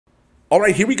All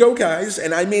right, here we go, guys.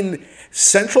 And I'm in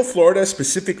Central Florida,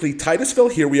 specifically Titusville.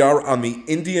 Here we are on the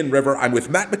Indian River. I'm with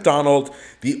Matt McDonald,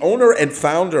 the owner and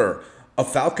founder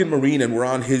of Falcon Marine, and we're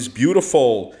on his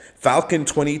beautiful Falcon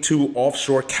 22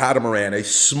 offshore catamaran, a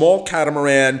small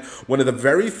catamaran, one of the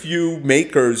very few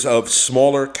makers of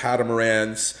smaller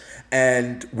catamarans.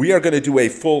 And we are going to do a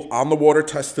full on-the-water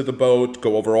test of the boat,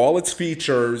 go over all its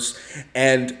features,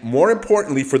 and more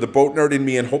importantly for the boat nerd in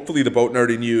me and hopefully the boat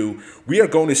nerd in you, we are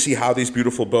going to see how these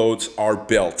beautiful boats are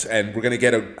built. And we're going to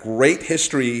get a great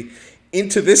history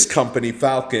into this company,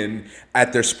 Falcon,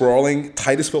 at their sprawling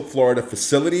Titusville, Florida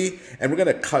facility. And we're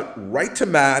going to cut right to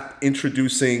Matt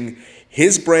introducing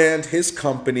his brand, his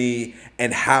company,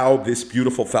 and how this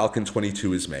beautiful Falcon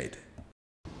 22 is made.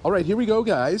 All right, here we go,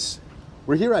 guys.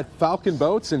 We're here at Falcon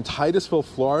Boats in Titusville,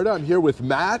 Florida. I'm here with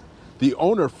Matt, the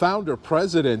owner, founder,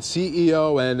 president,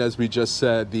 CEO, and as we just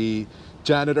said, the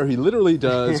janitor. He literally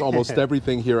does almost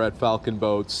everything here at Falcon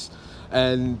Boats.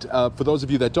 And for those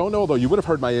of you that don't know, although you would have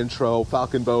heard my intro,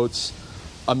 Falcon Boats,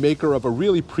 a maker of a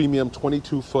really premium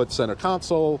 22-foot center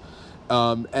console.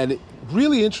 And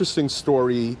really interesting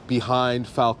story behind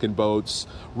Falcon Boats.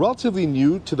 Relatively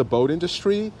new to the boat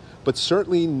industry, but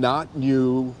certainly not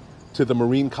new to the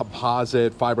marine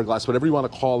composite, fiberglass, whatever you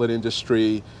want to call it,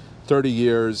 industry, 30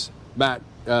 years. Matt,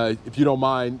 if you don't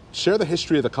mind, share the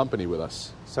history of the company with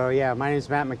us. So yeah, my name is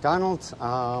Matt McDonald.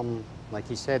 Like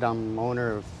you said, I'm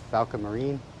owner of Falcon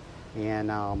Marine,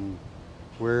 and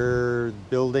we're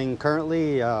building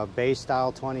currently a bay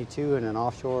style 22 and an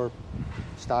offshore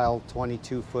style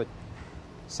 22-foot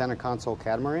center console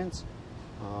catamarans,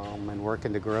 and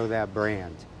working to grow that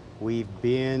brand. We've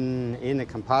been in the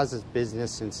composites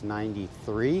business since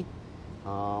 '93.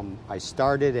 I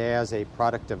started as a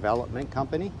product development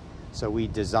company. So we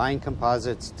designed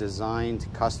composites,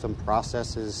 designed custom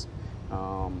processes,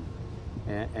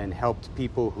 and helped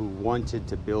people who wanted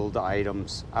to build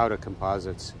items out of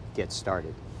composites get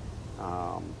started.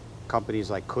 Companies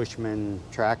like Cushman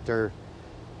Tractor,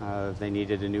 if they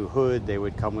needed a new hood, they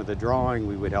would come with a drawing.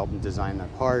 We would help them design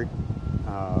that part.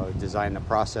 Design the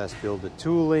process, build the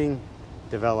tooling,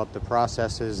 develop the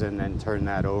processes, and then turn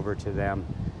that over to them,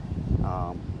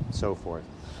 so forth.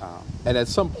 And at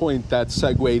some point that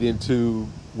segued into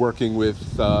working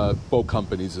with boat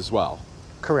companies as well.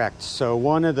 Correct. So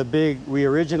one of the we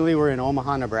originally were in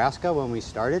Omaha, Nebraska when we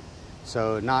started.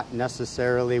 So not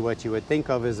necessarily what you would think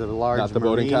of as a large not the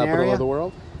boating capital area. Of the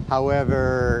world?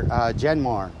 However,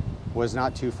 Genmar was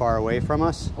not too far away from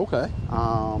us. Okay.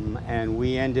 And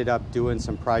we ended up doing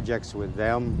some projects with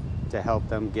them to help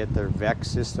them get their VEX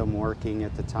system working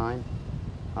at the time.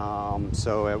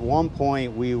 So at one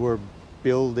point we were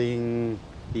building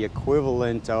the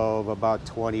equivalent of about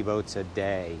 20 boats a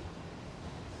day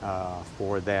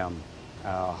for them.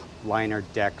 Liner,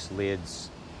 decks, lids,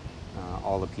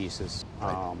 all the pieces.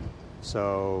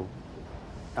 Right.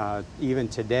 Even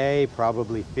today,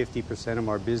 probably 50% of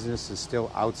our business is still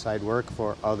outside work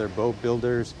for other boat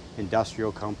builders,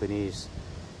 industrial companies,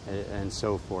 and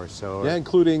so forth. So yeah,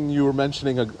 including you were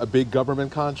mentioning a big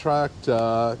government contract.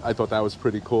 I thought that was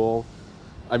pretty cool.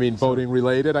 I mean, boating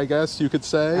related, I guess you could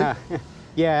say.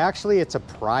 Yeah, actually, it's a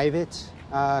private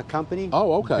company.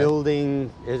 Oh, okay. Building,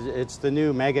 it's the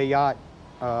new mega yacht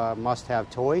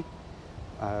must-have toy,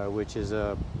 which is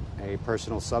a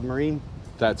personal submarine.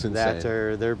 That's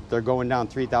insane. They're going down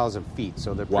 3,000 feet,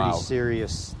 so they're pretty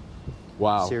serious.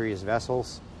 Wow. Serious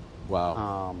vessels.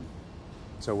 Wow.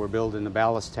 So we're building the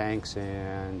ballast tanks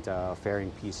and fairing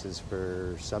pieces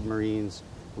for submarines.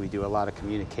 We do a lot of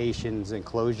communications and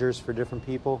closures for different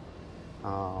people.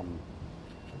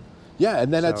 Yeah,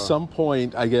 and then at some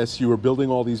point, I guess you were building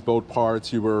all these boat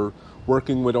parts. You were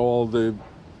working with all the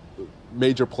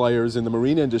major players in the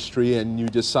marine industry, and you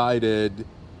decided.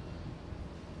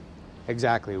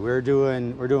 Exactly. We're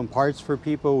doing parts for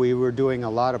people. We were doing a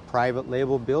lot of private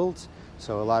label builds.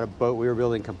 So we were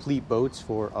building complete boats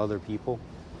for other people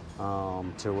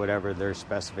to whatever their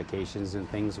specifications and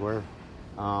things were.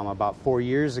 About 4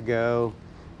 years ago,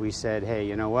 we said, hey,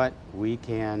 you know what? We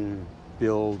can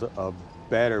build a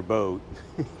better boat.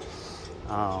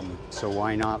 So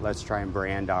why not? Let's try and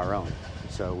brand our own.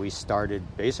 So we started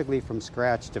basically from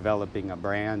scratch, developing a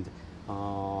brand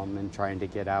and trying to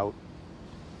get out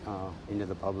into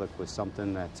the public with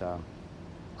something that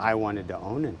I wanted to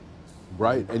own. And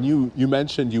right, and you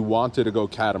mentioned you wanted to go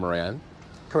catamaran.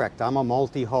 Correct. I'm a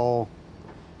multi-hull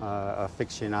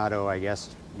aficionado, I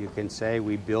guess you can say.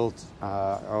 We built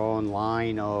our own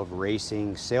line of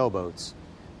racing sailboats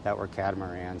that were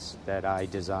catamarans that I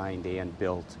designed and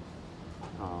built.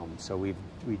 So we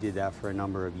did that for a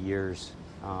number of years.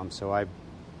 So I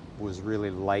was really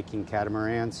liking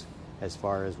catamarans as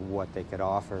far as what they could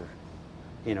offer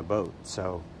in a boat.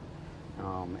 So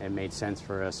it made sense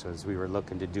for us as we were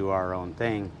looking to do our own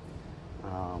thing,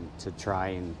 to try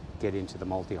and get into the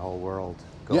multi-hull world,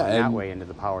 going that way into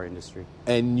the power industry.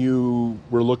 And you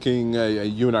were looking,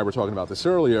 you and I were talking about this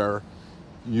earlier,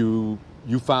 you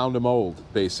found a mold,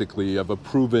 basically, of a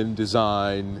proven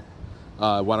design.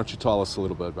 Why don't you tell us a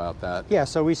little bit about that? Yeah,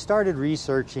 so we started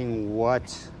researching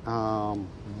what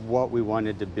we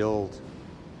wanted to build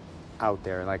out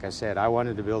there. Like I said, I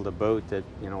wanted to build a boat that,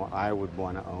 you know, I would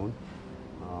want to own.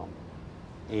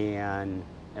 And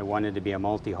I wanted to be a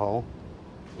multi-hull.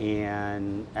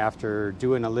 And after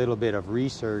doing a little bit of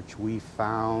research, we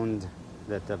found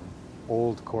that the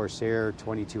old Corsair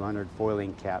 2200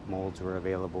 foiling cat molds were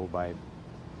available,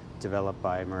 developed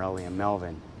by Morelli and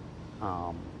Melvin.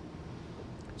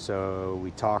 So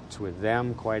we talked with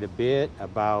them quite a bit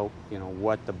about, you know,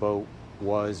 what the boat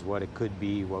was, what it could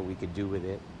be, what we could do with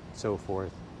it, so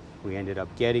forth. We ended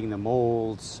up getting the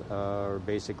molds,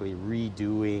 basically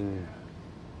redoing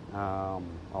a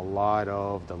lot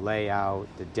of the layout,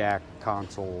 the deck,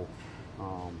 console,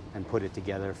 and put it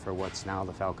together for what's now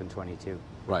the Falcon 22.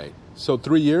 Right. So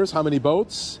 3 years, how many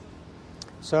boats?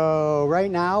 So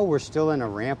right now we're still in a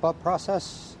ramp-up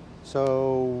process.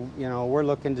 So, you know, we're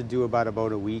looking to do about a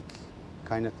boat a week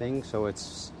kind of thing. So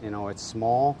it's, you know, it's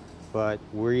small, but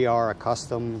we are a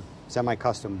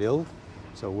semi-custom build.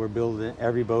 So we're building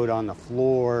every boat on the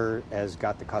floor has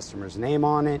got the customer's name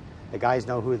on it. The guys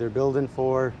know who they're building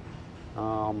for.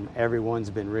 Everyone's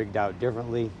been rigged out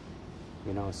differently,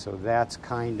 you know, so that's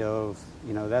kind of,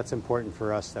 you know, that's important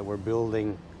for us that we're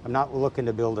building. I'm not looking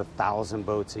to build 1,000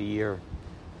 boats a year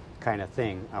kind of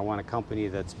thing. I want a company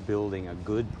that's building a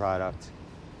good product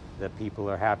that people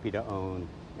are happy to own,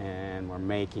 and we're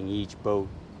making each boat,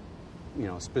 you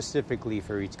know, specifically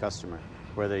for each customer.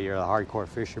 Whether you're a hardcore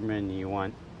fisherman, you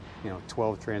want, you know,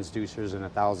 12 transducers and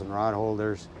 1,000 rod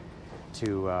holders,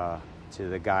 to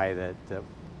the guy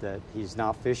that he's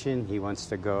not fishing, he wants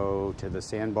to go to the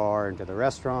sandbar and to the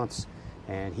restaurants,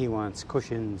 and he wants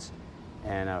cushions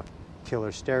and a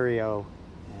killer stereo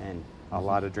and a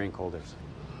lot of drink holders.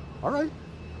 All right.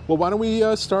 Well, why don't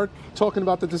we start talking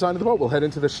about the design of the boat? We'll head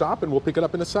into the shop and we'll pick it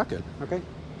up in a second. Okay.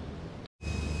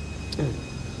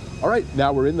 All right,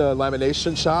 now we're in the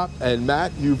lamination shop, and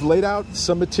Matt, you've laid out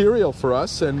some material for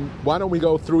us, and why don't we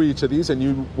go through each of these and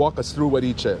you walk us through what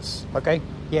each is? Okay.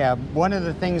 Yeah, one of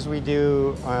the things we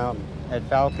do at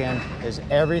Falcon is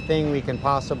everything we can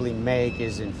possibly make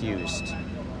is infused.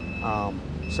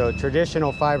 So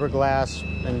traditional fiberglass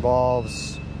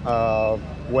involves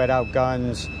wet out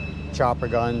guns, chopper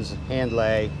guns, hand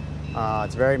lay.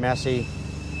 It's very messy,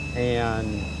 and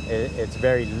it's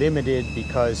very limited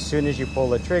because as soon as you pull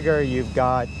the trigger, you've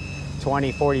got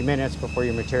 20-40 minutes before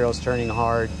your material's turning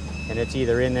hard, and it's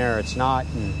either in there or it's not.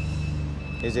 And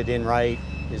is it in right?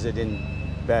 Is it in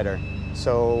better?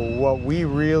 So what we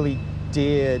really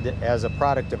did as a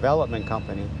product development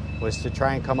company was to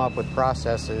try and come up with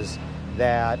processes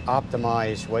that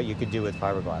optimize what you could do with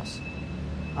fiberglass.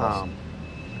 Awesome.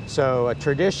 So a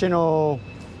traditional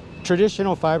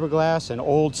fiberglass and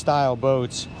old style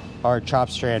boats are chop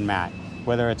strand mat.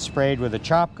 Whether it's sprayed with a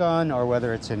chop gun or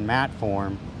whether it's in mat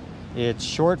form, it's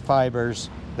short fibers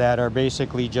that are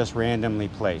basically just randomly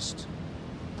placed.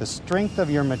 The strength of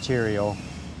your material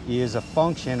is a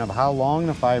function of how long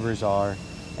the fibers are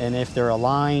and if they're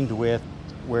aligned with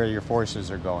where your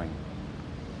forces are going.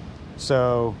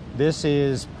 So this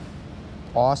is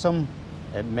awesome.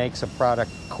 It makes a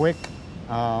product quick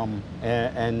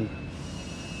and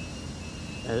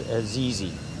as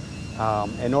easy.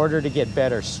 In order to get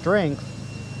better strength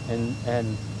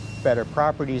and better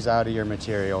properties out of your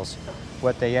materials,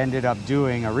 what they ended up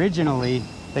doing originally,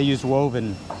 they used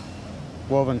woven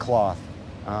cloth,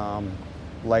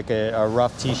 like a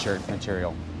rough t-shirt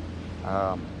material.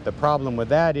 The problem with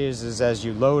that is as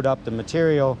you load up the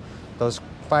material, those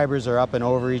fibers are up and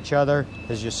over each other.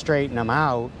 As you straighten them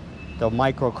out, they'll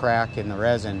micro crack in the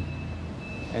resin.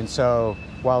 And so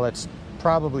while it's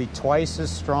probably twice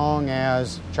as strong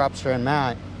as chop strand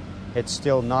mat, it's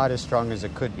still not as strong as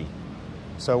it could be.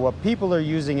 So what people are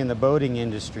using in the boating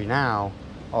industry now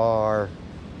are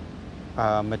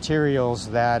materials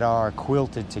that are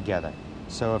quilted together.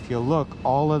 So if you look,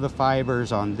 all of the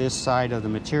fibers on this side of the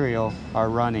material are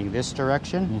running this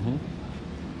direction. Mm-hmm.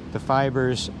 The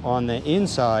fibers on the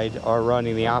inside are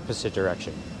running the opposite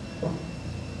direction.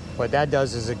 What that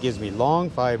does is it gives me long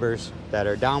fibers that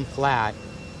are down flat,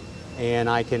 and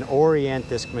I can orient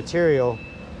this material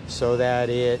so that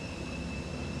it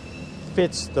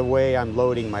fits the way I'm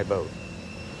loading my boat.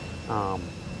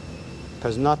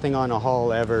 Because nothing on a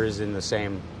hull ever is in the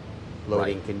same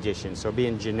loading Right. conditions. So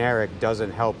being generic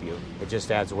doesn't help you. It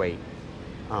just adds weight.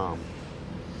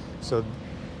 So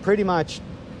pretty much,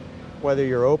 whether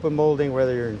you're open molding,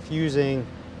 whether you're infusing,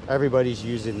 everybody's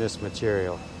using this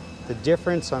material. The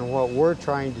difference on what we're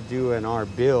trying to do in our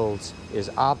builds is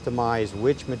optimize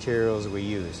which materials we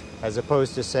use. As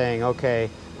opposed to saying, okay,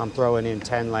 I'm throwing in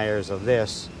 10 layers of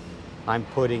this, I'm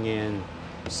putting in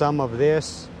some of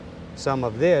this,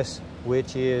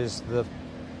 which is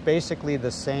basically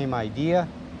the same idea,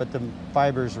 but the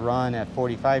fibers run at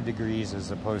 45 degrees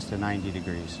as opposed to 90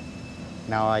 degrees.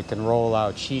 Now I can roll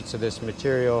out sheets of this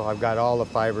material. I've got all the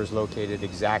fibers located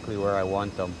exactly where I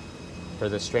want them for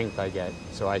the strength I get.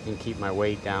 So I can keep my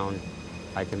weight down.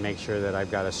 I can make sure that I've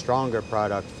got a stronger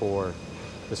product for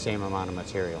the same amount of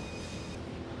material.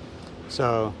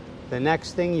 So the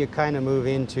next thing you kind of move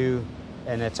into,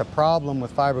 and it's a problem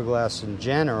with fiberglass in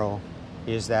general,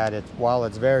 is that while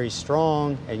it's very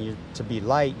strong and to be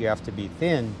light, you have to be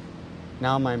thin.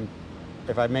 Now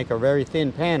if I make a very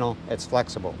thin panel, it's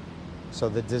flexible. So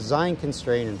the design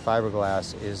constraint in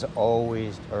fiberglass is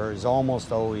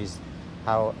almost always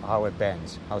how it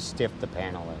bends, how stiff the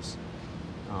panel is.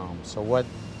 So what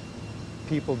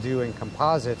people do in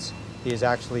composites is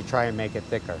actually try and make it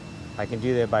thicker. I can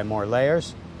do that by more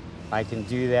layers. I can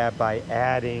do that by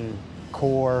adding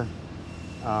core-like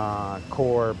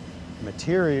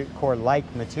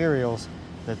materials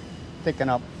that thicken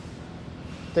up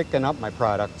my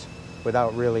product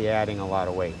without really adding a lot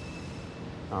of weight.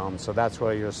 So that's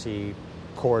where you'll see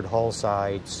cored hull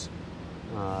sides,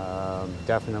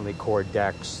 definitely cored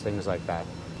decks, things like that.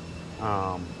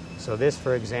 So this,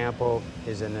 for example,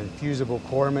 is an infusible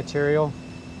core material.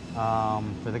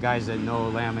 For the guys that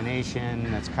know lamination,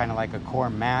 that's kind of like a core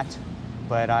mat,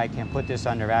 but I can put this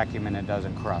under vacuum and it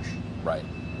doesn't crush. Right.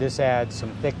 This adds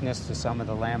some thickness to some of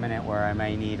the laminate where I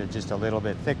may need it just a little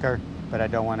bit thicker, but I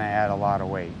don't want to add a lot of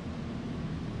weight.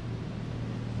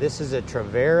 This is a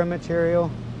Trevera material.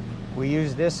 We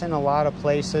use this in a lot of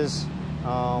places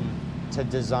to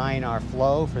design our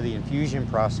flow for the infusion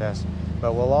process,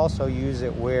 but we'll also use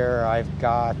it where I've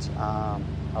got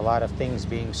a lot of things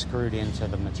being screwed into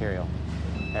the material.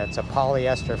 It's a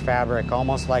polyester fabric,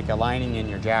 almost like a lining in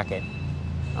your jacket.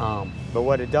 But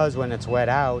what it does when it's wet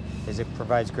out is it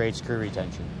provides great screw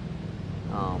retention.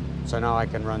 So now I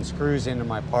can run screws into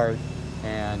my part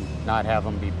and not have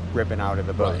them be ripping out of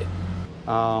the boat. Right.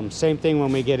 Same thing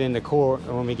when we get into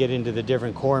the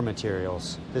different core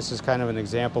materials. This is kind of an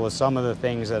example of some of the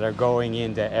things that are going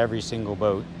into every single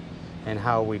boat and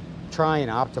how we try and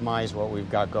optimize what we've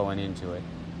got going into it.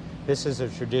 This is a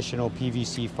traditional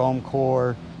PVC foam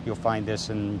core. You'll find this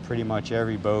in pretty much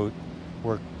every boat.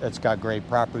 It's got great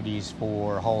properties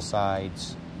for hull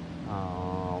sides,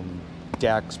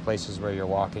 decks, places where you're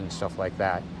walking, stuff like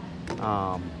that.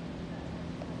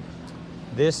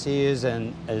 This is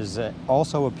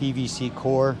also a PVC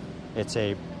core.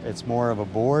 It's more of a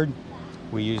board.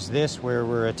 We use this where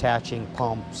we're attaching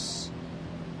pumps,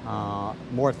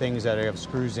 more things that have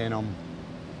screws in them,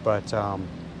 but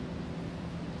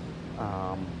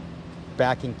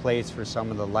backing plates for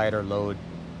some of the lighter load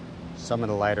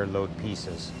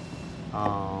pieces.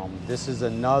 This is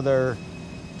another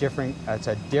it's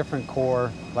a different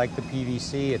core like the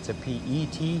PVC. It's a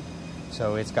PET,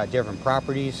 so it's got different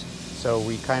properties. So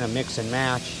we kind of mix and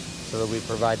match so that we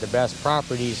provide the best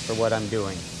properties for what I'm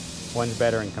doing. One's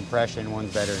better in compression,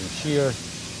 one's better in shear.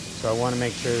 So I want to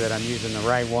make sure that I'm using the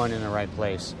right one in the right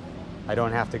place. I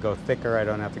don't have to go thicker, I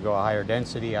don't have to go a higher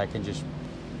density, I can just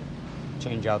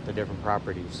change out the different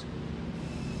properties.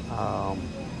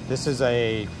 This is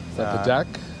Is that the deck?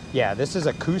 Yeah, this is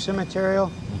a Coosa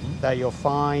material that you'll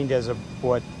find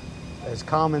what is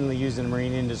commonly used in the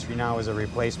marine industry now as a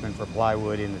replacement for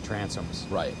plywood in the transoms.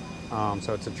 Right.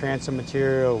 So it's a transom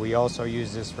material. We also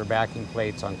use this for backing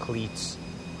plates on cleats,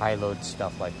 high load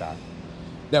stuff like that.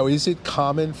 Now, is it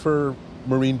common for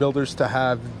marine builders to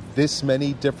have this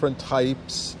many different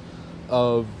types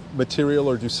of material,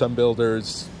 or do some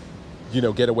builders,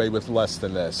 get away with less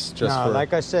than this?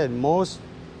 Like I said, most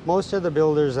of the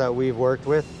builders that we've worked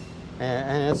with,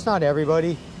 and it's not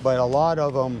everybody, but a lot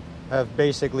of them have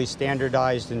basically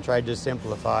standardized and tried to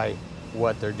simplify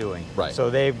what they're doing. Right. So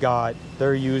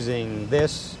they're using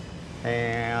this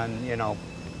and, a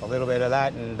little bit of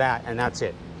that, and that's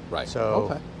it. Right. So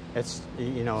okay. It's,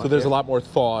 So there's a lot more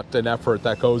thought and effort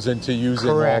that goes into using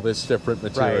all this different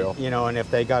material. Right. And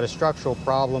if they got a structural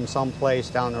problem someplace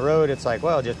down the road, it's like,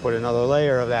 well, just put another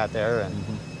layer of that there and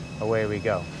away we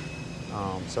go.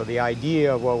 So the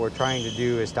idea of what we're trying to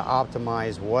do is to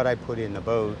optimize what I put in the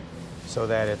boat so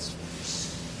that it's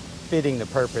fitting the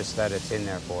purpose that it's in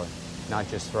there for. not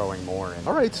just throwing more in.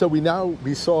 All right, so we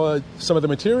saw some of the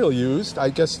material used. I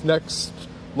guess next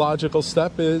logical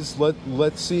step is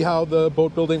let's see how the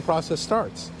boat building process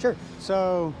starts. Sure.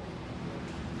 So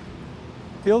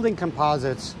building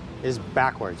composites is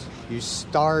backwards. You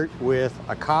start with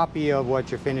a copy of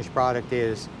what your finished product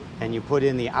is, and you put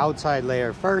in the outside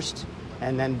layer first,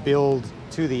 and then build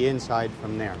to the inside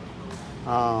from there.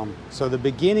 So the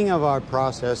beginning of our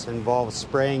process involves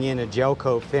spraying in a gel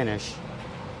coat finish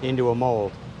into a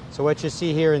mold. So what you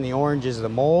see here in the orange is the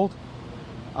mold.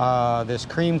 This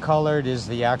cream colored is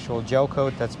the actual gel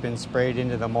coat that's been sprayed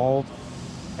into the mold.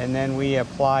 And then we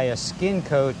apply a skin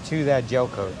coat to that gel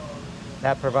coat.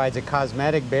 That provides a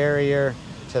cosmetic barrier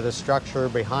to the structure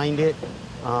behind it,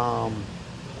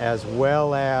 as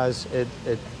well as it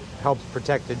helps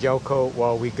protect the gel coat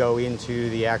while we go into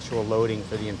the actual loading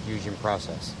for the infusion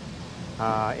process.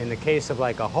 In the case of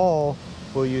like a hull,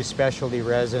 we'll use specialty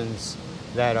resins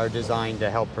that are designed to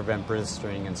help prevent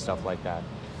blistering and stuff like that.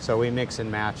 So we mix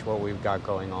and match what we've got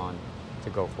going on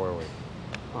to go forward.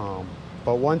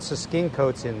 But once the skin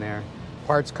coat's in there,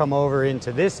 parts come over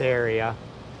into this area.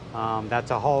 That's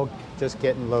a hull just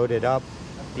getting loaded up.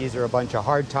 These are a bunch of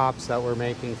hard tops that we're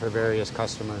making for various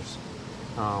customers.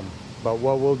 But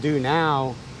what we'll do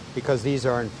now, because these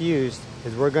are infused,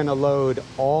 is we're going to load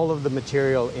all of the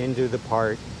material into the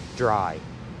part dry.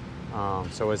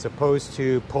 So as opposed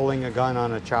to pulling a gun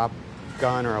on a chop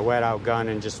gun or a wet out gun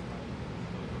and just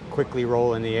quickly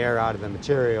rolling the air out of the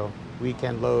material, we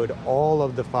can load all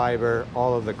of the fiber,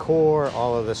 all of the core,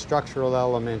 all of the structural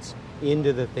elements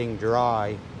into the thing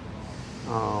dry.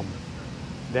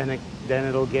 Then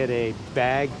it'll get a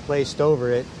bag placed over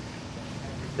it.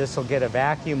 This will get a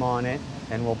vacuum on it,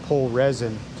 and we'll pull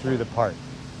resin through the part.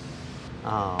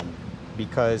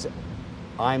 Because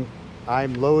I'm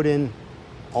loading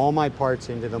all my parts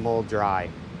into the mold dry.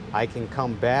 I can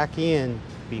come back in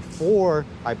before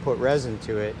I put resin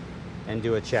to it and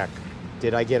do a check.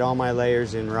 Did I get all my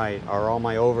layers in right? Are all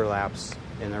my overlaps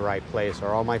in the right place?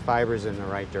 Are all my fibers in the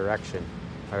right direction?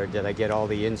 Or did I get all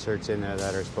the inserts in there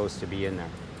that are supposed to be in there?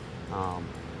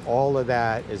 All of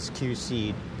that is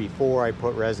QC'd before I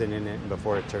put resin in it and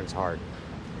before it turns hard.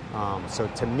 So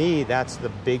to me, that's the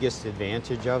biggest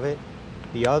advantage of it.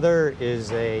 The other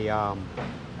is a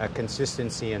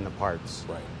consistency in the parts.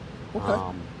 Right.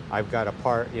 Okay. I've got a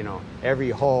part,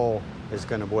 every hull is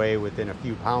going to weigh within a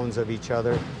few pounds of each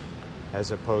other,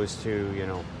 as opposed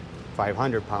to,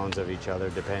 500 pounds of each other,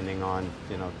 depending on,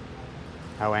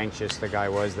 how anxious the guy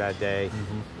was that day.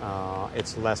 Mm-hmm.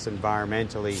 It's less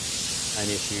environmentally an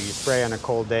issue. You spray on a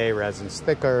cold day, resin's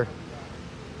thicker,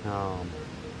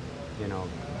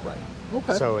 Right.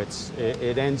 Okay. So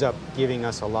it ends up giving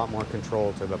us a lot more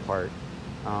control to the part,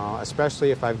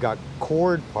 especially if I've got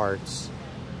cored parts,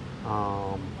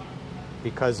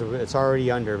 because it's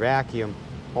already under vacuum.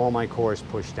 All my core is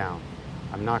pushed down.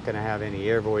 I'm not going to have any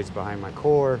air voids behind my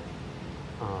core.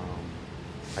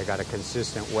 I got a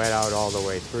consistent wet out all the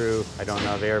way through. I don't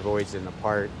have air voids in the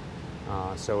part,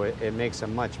 so it makes a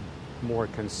much more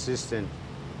consistent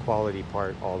quality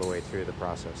part all the way through the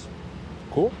process.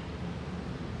 Cool.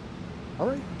 All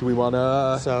right. Do we want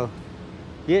to? So,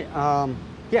 yeah. All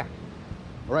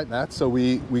right, Matt. So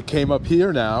we came up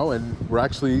here now, and we're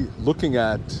actually looking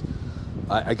at,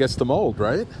 I guess, the mold,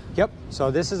 right? Yep.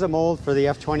 So this is a mold for the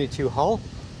F-22 hull.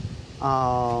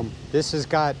 This has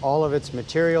got all of its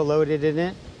material loaded in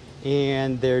it,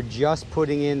 and they're just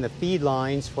putting in the feed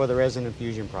lines for the resin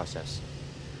infusion process.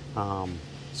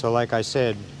 So like I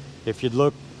said, if you'd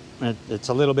look, it's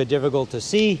a little bit difficult to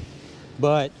see,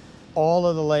 but all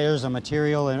of the layers of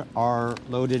material are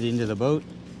loaded into the boat.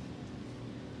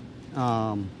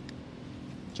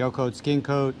 Gel coat, skin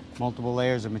coat, multiple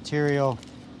layers of material.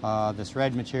 This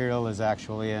red material is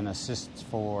actually an assist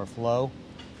for flow.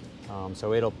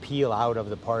 So it'll peel out of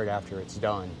the part after it's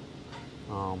done.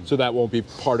 So that won't be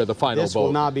part of the final boat? This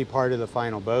will not be part of the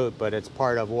final boat, but it's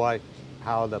part of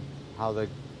how the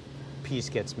piece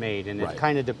gets made. And it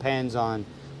kind of depends on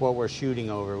what we're shooting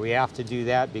over. We have to do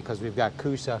that because we've got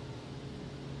Coosa,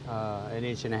 an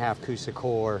 1.5 Coosa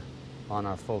core on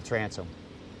our full transom.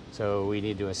 So we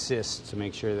need to assist to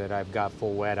make sure that I've got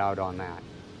full wet out on that.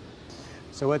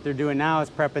 So what they're doing now is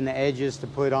prepping the edges to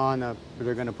put on,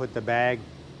 they're going to put the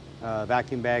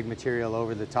vacuum bag material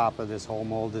over the top of this whole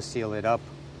mold to seal it up.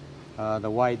 The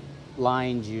white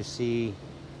lines you see,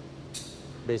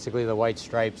 basically the white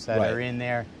stripes that are in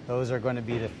there, those are going to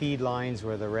be the feed lines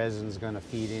where the resin's going to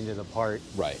feed into the part,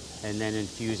 and then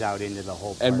infuse out into the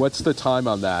whole part. And what's the time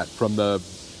on that from the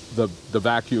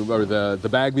vacuum or the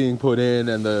bag being put in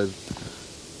and the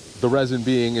resin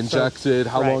being injected?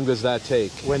 How long does that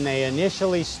take? When they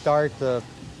initially start the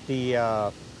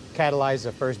catalyze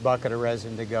the first bucket of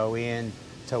resin to go in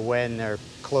to when they're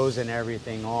closing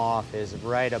everything off is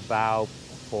right about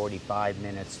 45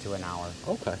 minutes to an hour.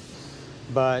 Okay.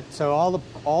 But so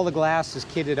all the glass is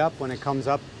kitted up when it comes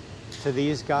up to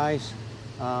these guys.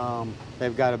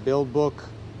 They've got a build book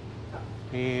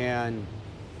and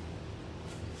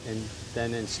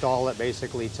then install it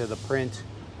basically to the print.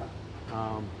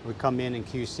 We come in and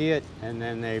QC it, and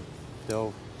then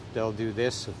they'll do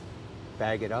this,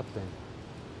 bag it up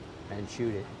and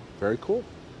shoot it. Very cool.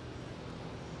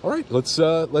 All right,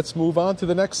 let's move on to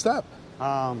the next step.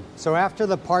 So after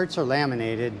the parts are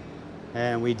laminated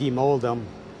and we demold them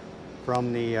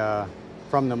from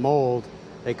the mold,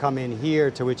 they come in here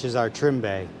to which is our trim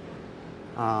bay.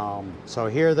 So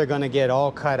here they're going to get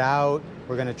all cut out.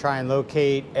 We're going to try and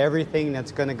locate everything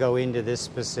that's going to go into this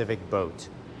specific boat.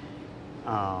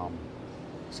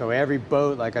 So every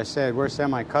boat, like I said, we're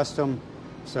semi-custom,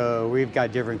 so we've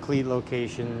got different cleat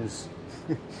locations.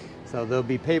 So there'll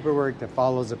be paperwork that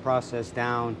follows the process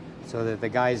down so that the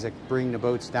guys that bring the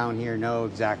boats down here know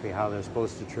exactly how they're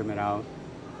supposed to trim it out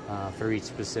for each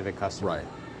specific customer.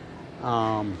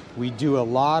 Right. We do a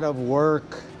lot of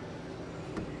work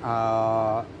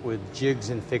with jigs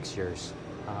and fixtures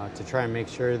to try and make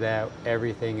sure that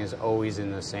everything is always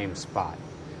in the same spot.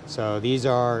 So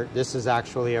this is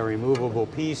actually a removable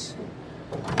piece.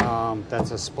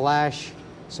 That's a splash.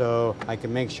 So I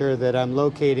can make sure that I'm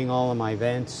locating all of my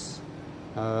vents.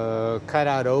 Cut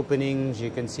out openings. You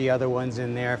can see other ones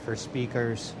in there for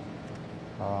speakers.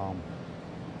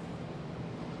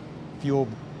 Fuel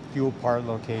part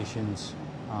locations.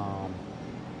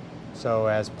 So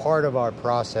as part of our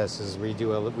processes,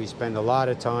 we spend a lot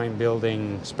of time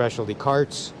building specialty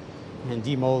carts and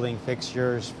demolding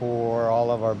fixtures for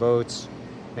all of our boats,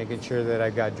 making sure that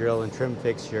I've got drill and trim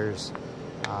fixtures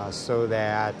so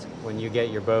that when you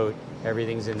get your boat,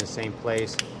 everything's in the same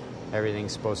place,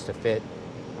 everything's supposed to fit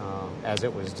as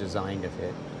it was designed to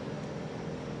fit.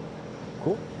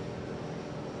 Cool.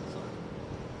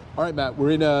 All right, Matt,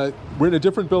 we're in a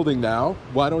different building now.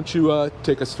 Why don't you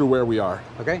take us through where we are?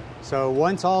 Okay, so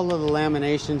once all of the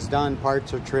lamination's done,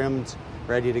 parts are trimmed,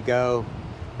 ready to go,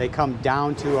 they come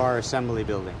down to our assembly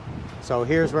building. So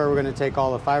here's where we're going to take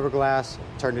all the fiberglass,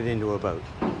 turn it into a boat.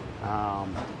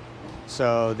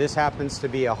 So this happens to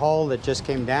be a hull that just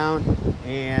came down,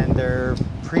 and they're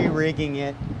pre-rigging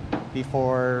it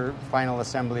before final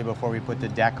assembly, before we put the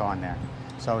deck on there.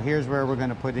 So here's where we're going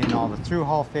to put in all the through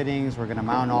hull fittings. We're going to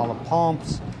mount all the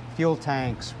pumps, fuel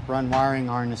tanks, run wiring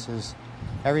harnesses,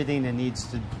 everything that needs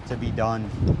to be done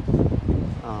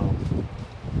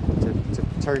to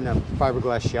turn the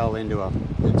fiberglass shell into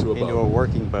a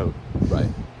working boat. Right.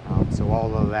 So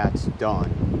all of that's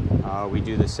done. We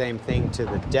do the same thing to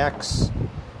the decks,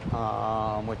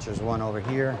 which is one over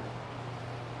here.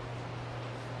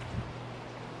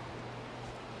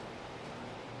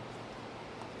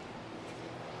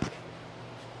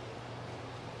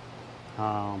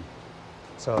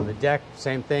 So the deck,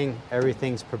 same thing,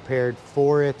 everything's prepared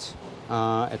for it.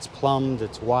 It's plumbed,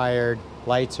 it's wired,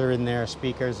 lights are in there,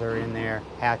 speakers are in there,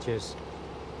 hatches,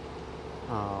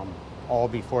 all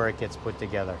before it gets put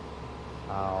together.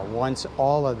 Once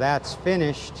all of that's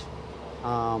finished,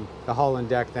 the hull and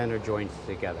deck then are joined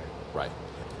together. Right.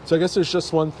 So I guess there's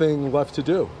just one thing left to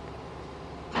do.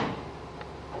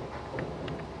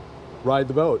 Ride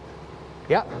the boat.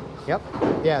 Yep.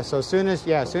 Yeah, so as soon as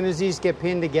these get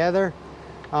pinned together,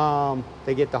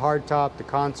 they get the hard top, the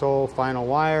console, final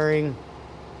wiring,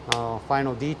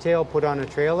 final detail put on a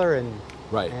trailer, and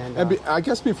right. And I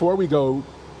guess before we go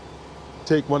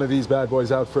take one of these bad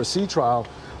boys out for a sea trial,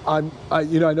 I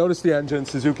noticed the engine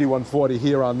Suzuki 140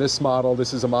 here on this model.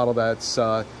 This is a model that's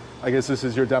I guess this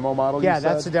is your demo model. Yeah,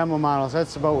 that's the demo model. So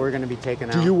that's the boat we're going to be taking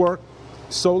out. Do you work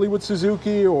solely with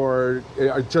Suzuki, or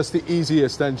just the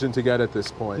easiest engine to get at this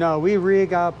point? No, we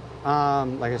rig up,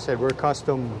 like I said, we're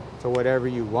custom to whatever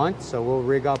you want, so we'll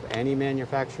rig up any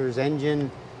manufacturer's engine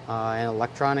and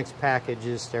electronics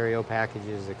packages, stereo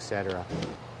packages, etc.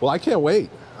 Well, I can't wait.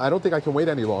 I don't think I can wait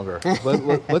any longer.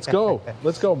 Let's go.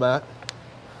 Let's go, Matt.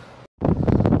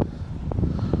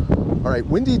 All right,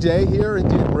 windy day here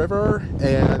in Indian River,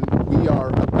 and we are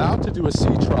about to do a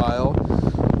sea trial.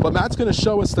 But Matt's going to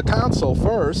show us the console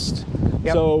first.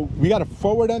 Yep. So we got a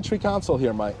forward entry console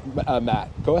here,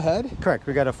 Matt. Go ahead. Correct.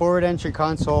 We got a forward entry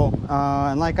console,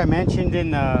 and like I mentioned in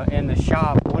the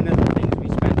shop, one of the things we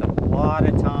spent a lot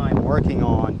of time working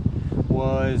on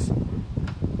was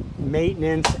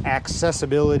maintenance,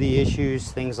 accessibility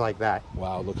issues, things like that.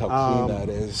 Wow, look how clean that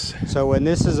is. So when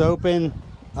this is open,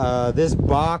 this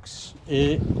box,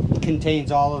 it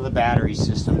contains all of the battery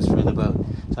systems for the boat.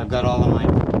 So I've got all of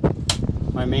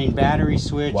my my main battery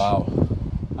switch. Wow.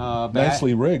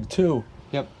 Nicely rigged too.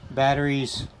 Yep,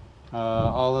 batteries,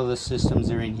 all of the systems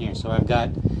are in here. So I've got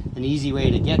an easy way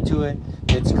to get to it.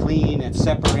 It's clean, it's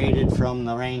separated from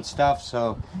the rain stuff.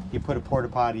 So you put a porta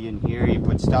potty in here, you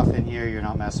put stuff in here, you're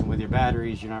not messing with your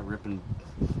batteries, you're not ripping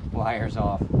wires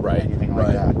off, right? Anything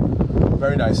like that.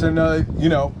 Very nice. And you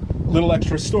know, little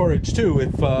extra storage too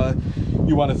if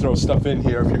you want to throw stuff in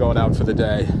here if you're going out for the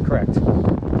day. Correct.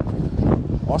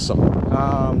 Awesome.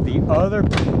 The other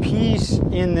piece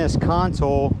in this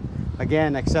console,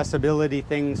 again, accessibility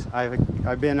things.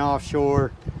 I've been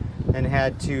offshore and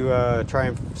had to try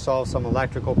and solve some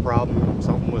electrical problem.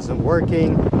 Something wasn't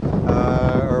working,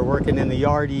 or working in the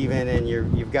yard even, and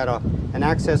you've got an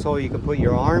access hole you can put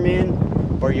your arm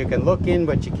in, or you can look in,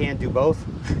 but you can't do both.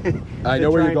 I know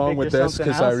where you're going with this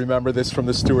because I remember this from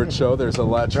the Stewart show. There's a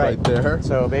latch right there.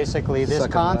 So basically this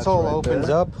console opens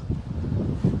up,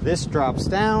 this drops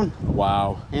down.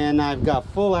 Wow. And I've got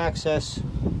full access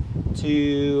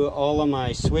to all of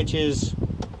my switches,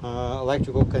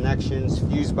 electrical connections,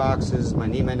 fuse boxes, my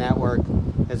NEMA network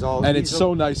is all. And it's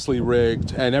so nicely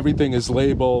rigged and everything is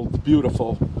labeled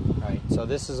beautiful. Right, so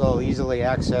this is all easily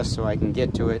accessed so I can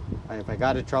get to it. If I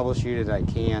got to troubleshoot it, I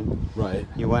can. Right.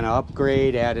 You want to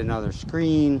upgrade, add another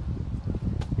screen,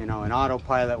 you know, an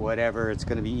autopilot, whatever. It's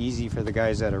going to be easy for the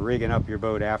guys that are rigging up your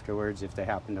boat afterwards if they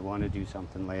happen to want to do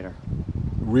something later.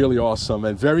 Really awesome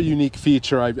and very unique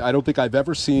feature. I don't think I've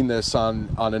ever seen this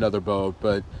on another boat,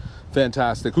 but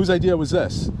fantastic. Whose idea was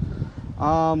this?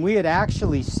 We had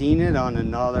actually seen it on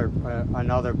another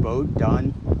boat done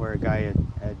where a guy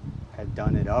had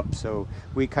done it up, so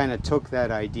we kind of took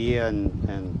that idea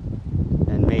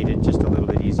and made it just a little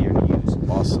bit easier to use.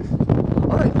 Awesome.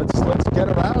 All right, let's get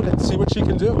her out and see what she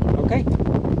can do. Okay.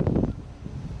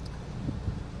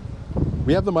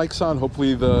 We have the mics on.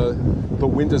 Hopefully the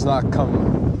wind does not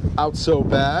come out so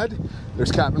bad.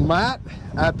 There's Captain Matt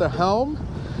at the helm,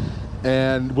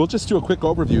 and we'll just do a quick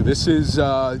overview. This is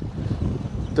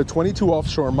the 22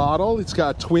 Offshore model. It's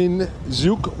got twin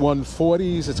Zook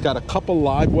 140s. It's got a couple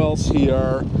live wells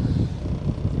here.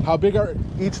 How big are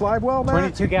each live well,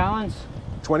 Matt? 22 gallons.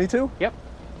 22? Yep.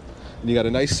 And you got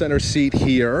a nice center seat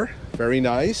here. Very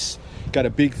nice. Got a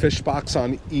big fish box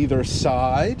on either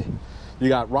side. You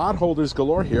got rod holders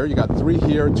galore here. You got 3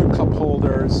 here, 2 cup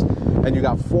holders, and you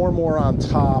got 4 more on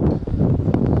top.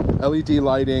 LED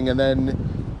lighting, and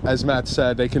then, as Matt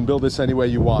said, they can build this any way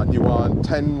you want. You want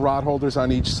 10 rod holders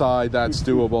on each side. That's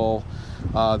doable.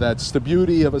 That's the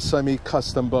beauty of a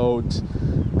semi-custom boat.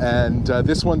 And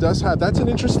this one does have, that's an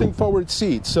interesting forward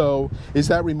seat. So is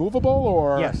that removable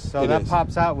or? Yes, so that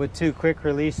pops out with 2 quick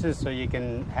releases, so you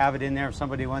can have it in there if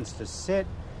somebody wants to sit,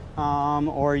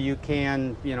 or you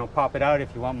can, you know, pop it out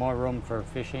if you want more room for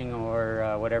fishing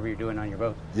or whatever you're doing on your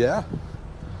boat. Yeah.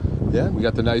 Yeah, we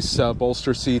got the nice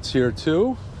bolster seats here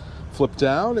too. Flip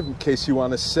down in case you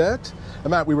want to sit.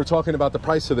 And Matt, we were talking about the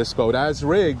price of this boat as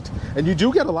rigged, and you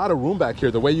do get a lot of room back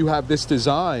here. The way you have this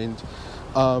designed,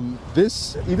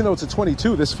 this, even though it's a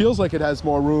 22, this feels like it has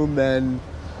more room than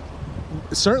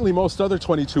certainly most other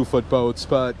 22-foot boats,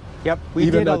 but yep,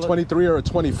 even a 23 or a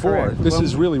 24, correct. This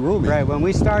is really roomy. Right, when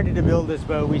we started to build this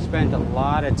boat, we spent a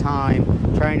lot of time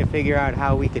trying to figure out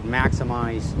how we could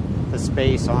maximize the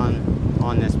space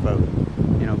on this boat.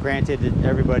 You know, granted,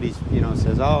 everybody's, you know,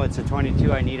 says, oh, it's a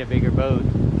 22, I need a bigger boat.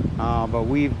 But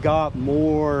we've got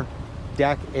more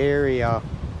deck area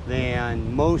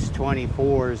than most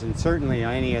 24s, and certainly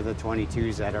any of the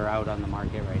 22s that are out on the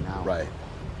market right now. Right.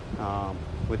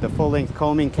 With the full-length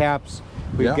combing caps,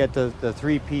 we get the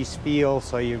 3-piece feel,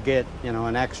 so you get, you know,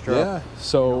 an extra. Yeah.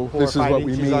 So 4 this or 5 is what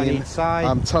we inches mean. on each side.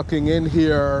 I'm tucking in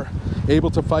here, able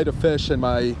to fight a fish, and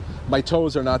my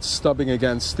toes are not stubbing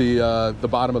against the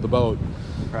bottom of the boat.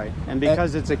 Right. And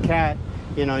because it's a cat,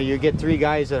 you know, you get 3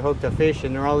 guys that hooked a fish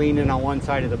and they're all leaning on one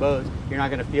side of the boat. You're not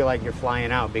going to feel like you're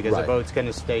flying out because the boat's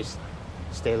going to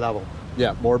stay level.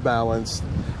 Yeah, more balanced.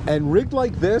 And rigged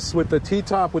like this with the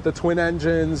T-top, with the twin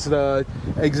engines,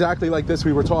 exactly like this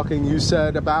we were talking, you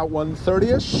said about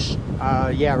 130-ish?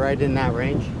 Yeah, right in that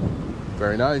range.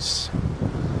 Very nice.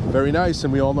 Very nice.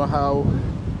 And we all know how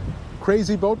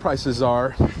crazy boat prices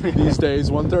are these days.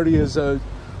 130 is a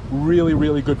really,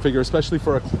 really good figure, especially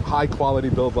for a high quality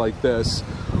build like this.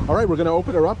 All right, we're going to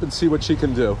open her up and see what she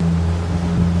can do.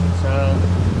 So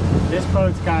this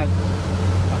boat's got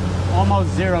almost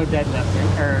 0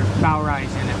 deadlift or bow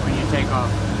rise in it when you take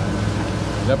off.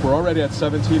 Yep, we're already at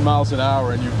 17 miles an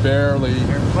hour and you barely...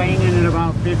 You're planing at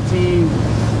about 15.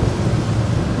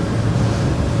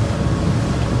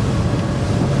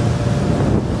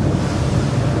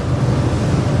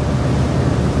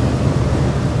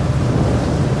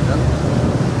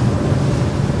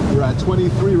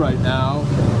 right now,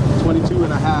 22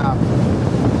 and a half.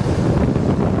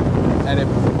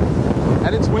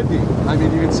 And it's windy. I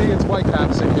mean, you can see it's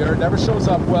whitecaps in here. It never shows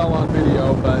up well on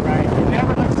video, but... Right, it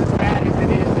never looks as bad as it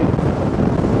is when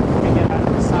we get out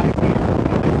of the side view.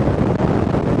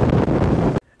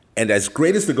 And as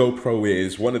great as the GoPro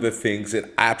is, one of the things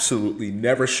it absolutely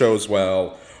never shows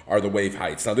well are the wave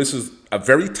heights. Now, this is a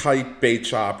very tight bait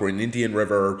shop. We're in Indian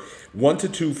River, 1 to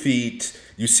 2 feet.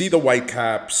 You see the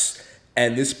whitecaps,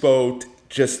 and this boat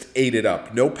just ate it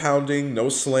up. No pounding, no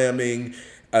slamming.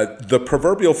 The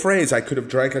proverbial phrase, I could have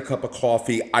drank a cup of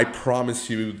coffee, I promise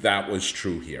you that was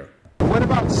true here. What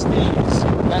about sneeze?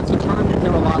 That's a term you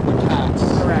hear a lot with cats.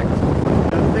 Correct.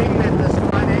 The thing that this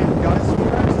front end does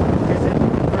for us is it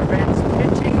prevents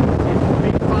pitching in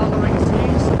big following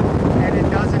seas, and it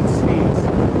doesn't sneeze.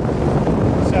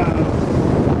 So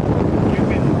you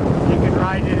can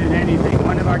ride it in anything.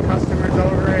 One of our customers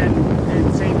over in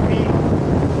St. Pete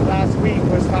last week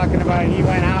was talking about he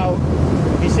went out.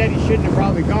 He said he shouldn't have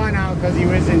probably gone out because he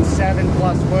was in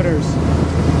 7+ footers.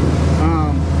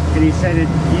 And he said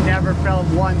he never felt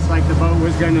once like the boat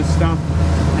was going to stuff,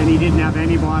 and he didn't have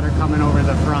any water coming over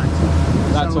the front.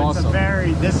 That's so awesome. It's a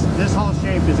very, this whole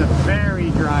shape is a very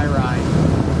dry ride.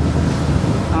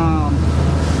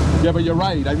 Yeah, but you're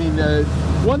right. I mean,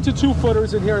 1 to 2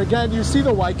 footers in here. Again, you see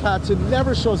the whitecaps. It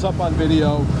never shows up on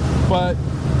video, but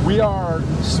we are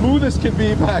smooth as can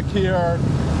be back here,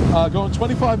 going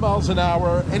 25 miles an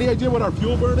hour. Any idea what our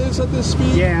fuel burn is at this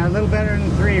speed? Yeah, a little better than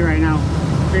 3 right now.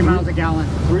 3 miles a gallon.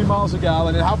 3 miles a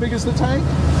gallon. And how big is the tank?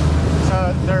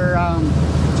 So they're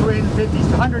 250,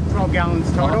 112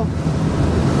 gallons total.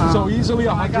 So easily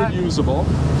 100 usable.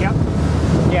 Yep.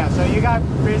 Yeah, so you got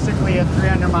basically a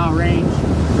 300-mile range,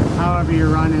 however you're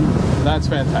running. That's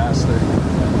fantastic.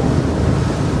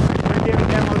 We're giving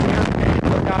demos the other day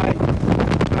to a guy.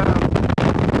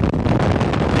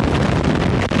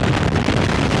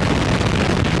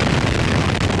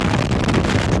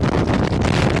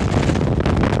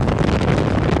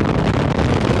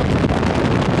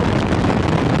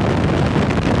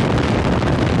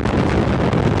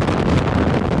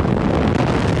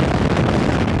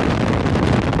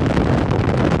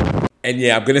 And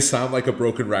yeah, I'm going to sound like a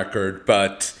broken record,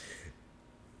 but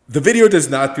the video does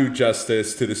not do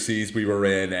justice to the seas we were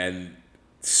in, and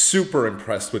super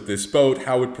impressed with this boat,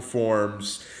 how it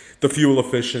performs, the fuel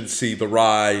efficiency, the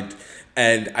ride.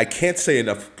 And I can't say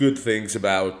enough good things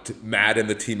about Matt and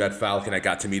the team at Falcon. I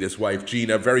got to meet his wife,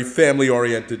 Gina, very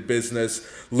family-oriented business.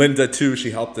 Linda, too,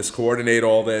 she helped us coordinate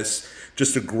all this.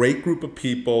 Just a great group of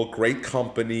people, great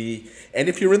company. And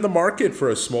if you're in the market for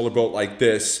a smaller boat like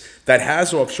this that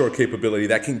has offshore capability,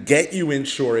 that can get you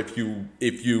inshore if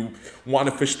you want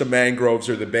to fish the mangroves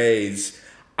or the bays,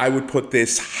 I would put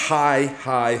this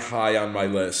high on my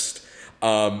list.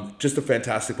 Just a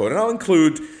fantastic boat. And I'll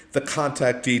include the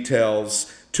contact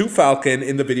details to Falcon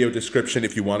in the video description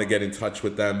if you want to get in touch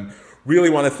with them.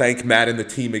 Really want to thank Matt and the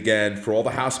team again for all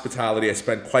the hospitality. I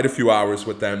spent quite a few hours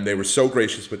with them. They were so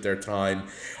gracious with their time.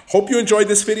 Hope you enjoyed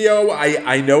this video.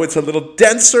 I know it's a little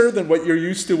denser than what you're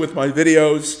used to with my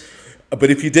videos,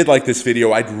 but if you did like this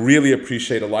video, I'd really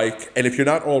appreciate a like. And if you're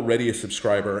not already a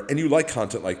subscriber and you like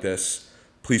content like this,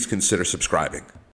 please consider subscribing.